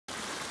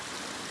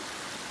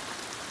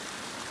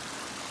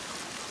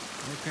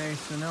Okay,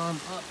 so now I'm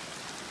up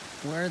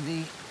where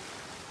the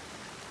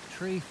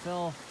tree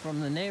fell from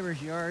the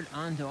neighbor's yard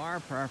onto our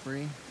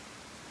property,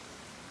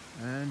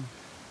 and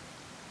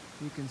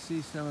you can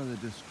see some of the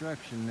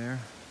destruction there.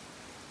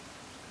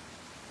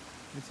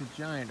 It's a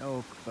giant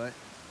oak, but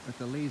with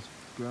the leaves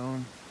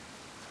grown,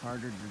 it's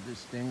harder to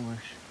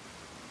distinguish.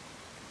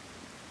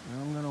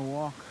 And I'm gonna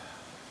walk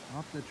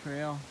up the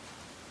trail,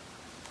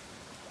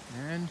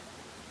 and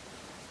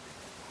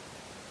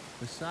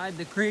beside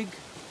the creek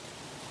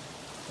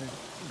that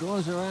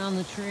goes around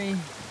the tree, and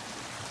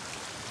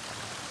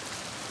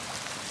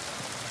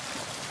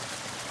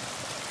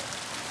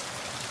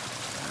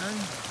I'm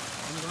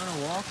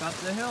gonna walk up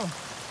the hill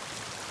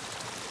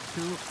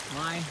to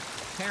my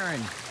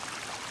cairn.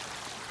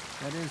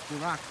 That is the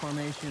rock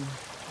formation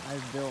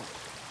I've built.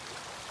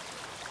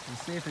 And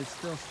see if it's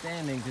still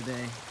standing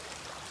today.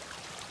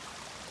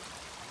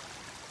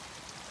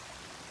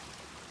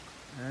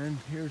 And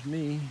here's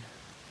me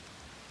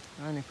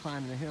trying to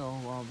climb the hill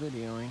while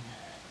videoing.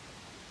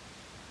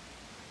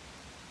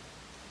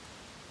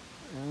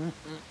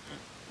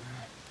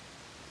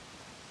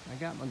 I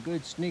got my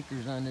good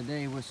sneakers on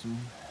today with some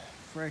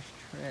fresh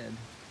tread.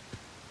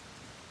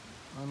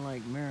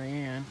 Unlike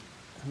Marianne,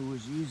 who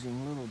was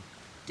using little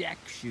deck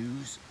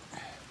shoes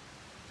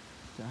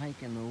to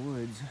hike in the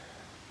woods.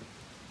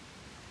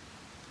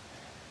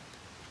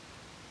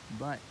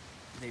 But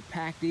they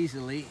packed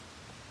easily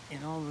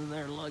in all of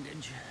their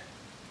luggage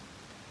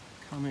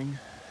coming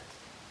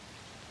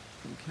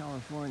from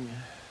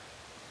California.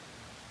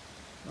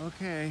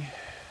 Okay,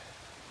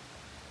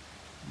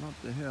 I'm up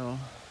the hill.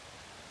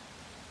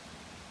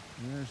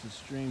 And there's the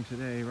stream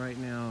today. Right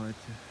now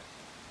it's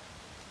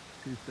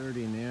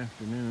 2:30 in the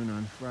afternoon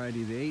on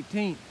Friday the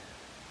 18th.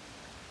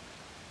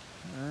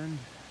 And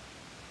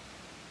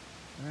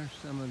there's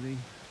some of the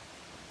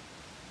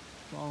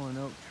fallen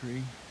oak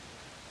tree.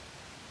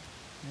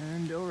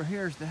 And over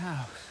here's the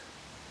house.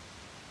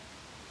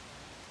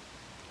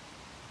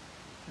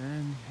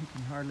 And you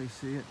can hardly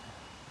see it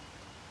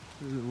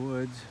through the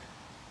woods.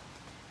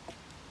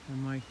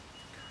 And my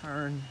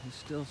cairn is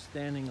still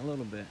standing a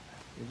little bit.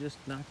 They just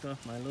knocked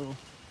off my little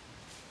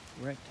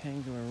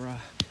rectangular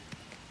rock.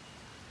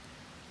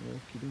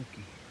 Okie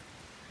dokie.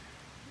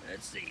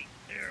 Let's see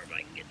there if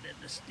I can get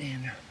that to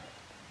stand up.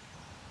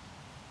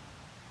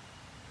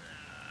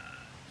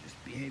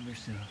 Just behave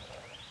yourself.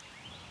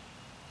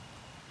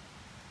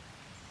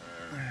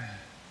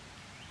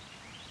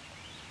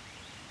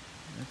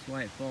 That's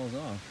why it falls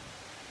off.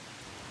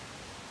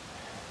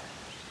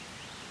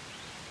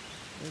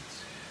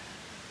 It's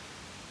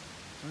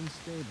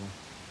unstable.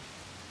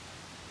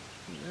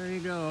 So there you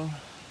go.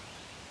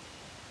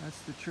 That's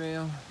the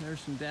trail.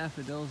 There's some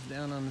daffodils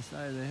down on the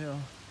side of the hill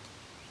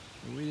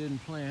that we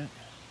didn't plant.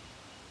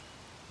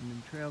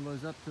 And the trail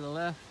goes up to the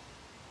left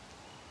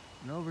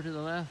and over to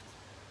the left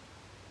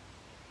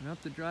and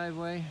up the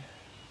driveway,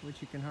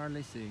 which you can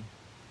hardly see.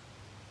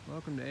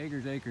 Welcome to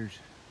Agers Acres.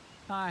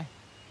 Hi.